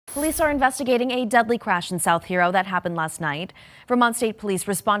Police are investigating a deadly crash in South Hero that happened last night. Vermont State Police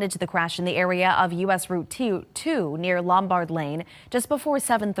responded to the crash in the area of U.S. Route 2 near Lombard Lane just before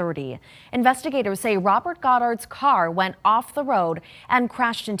 7:30. Investigators say Robert Goddard's car went off the road and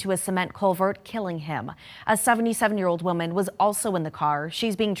crashed into a cement culvert, killing him. A 77-year-old woman was also in the car.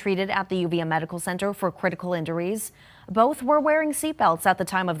 She's being treated at the UVM Medical Center for critical injuries. Both were wearing seatbelts at the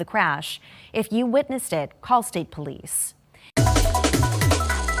time of the crash. If you witnessed it, call state police.